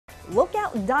look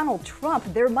out Donald Trump,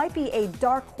 there might be a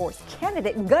dark horse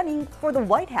candidate gunning for the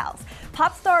White House.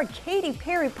 Pop star Katy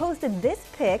posted this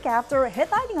pic after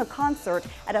headlining a concert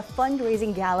at a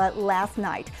fundraising gala last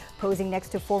night, posing next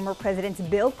to former Presidents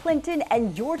Bill Clinton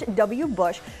and George W.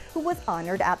 Bush, who was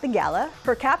honored at the gala.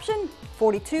 Her caption,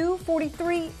 42,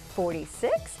 43,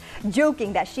 46,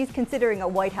 joking that she's considering a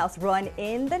White House run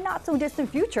in the not-so-distant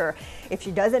future. If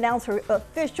she does announce her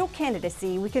official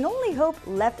candidacy, we can only hope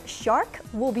Left Shark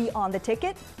will be on the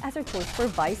ticket as her choice for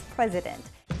vice president.